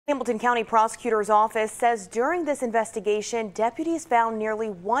Hamilton County Prosecutor's Office says during this investigation, deputies found nearly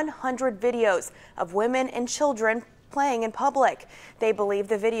 100 videos of women and children playing in public. They believe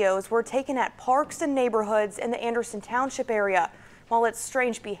the videos were taken at parks and neighborhoods in the Anderson Township area. While it's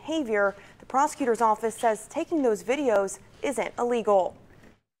strange behavior, the prosecutor's office says taking those videos isn't illegal.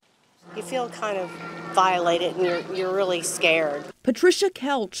 You feel kind of violated and you're really scared. Patricia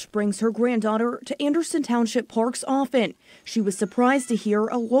Kelch brings her granddaughter to Anderson Township parks often. She was surprised to hear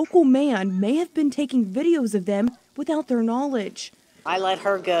a local man may have been taking videos of them without their knowledge. I let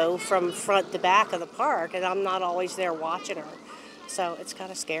her go from front to back of the park, and I'm not always there watching her. So it's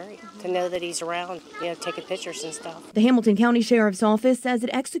kind of scary to know that he's around, taking pictures and stuff. The Hamilton County Sheriff's Office says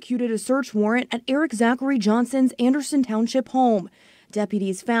it executed a search warrant at Eric Zachary Johnson's Anderson Township home.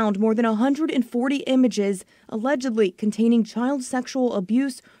 Deputies found more than 140 images allegedly containing child sexual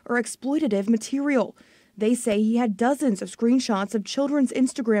abuse or exploitative material. They say he had dozens of screenshots of children's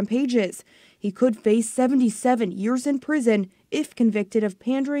Instagram pages. He could face 77 years in prison if convicted of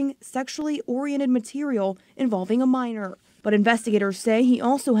pandering sexually oriented material involving a minor. But investigators say he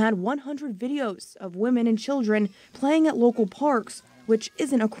also had 100 videos of women and children playing at local parks, which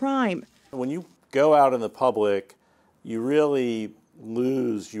isn't a crime. When you go out in the public, you really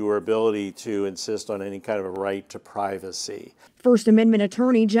lose your ability to insist on any kind of a right to privacy. First Amendment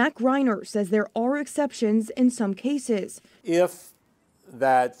attorney Jack Reiner says there are exceptions in some cases. If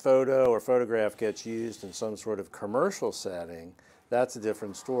that photo or photograph gets used in some sort of commercial setting, that's a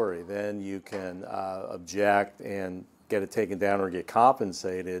different story. Then you can object and get it taken down or get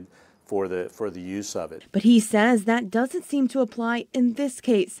compensated for the use of it. But he says that doesn't seem to apply in this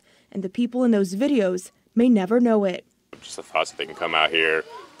case, and the people in those videos may never know it. Just the thoughts that they can come out here,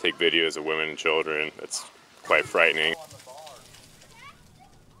 take videos of women and children, it's quite frightening.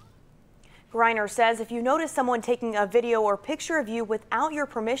 Reiner says if you notice someone taking a video or picture of you without your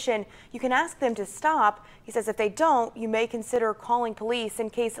permission, you can ask them to stop. He says if they don't, you may consider calling police in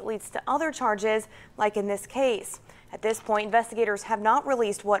case it leads to other charges, like in this case. At this point, investigators have not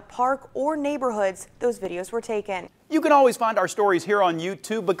released what park or neighborhoods those videos were taken. You can always find our stories here on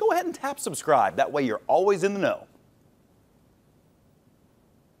YouTube, but go ahead and tap subscribe. That way you're always in the know.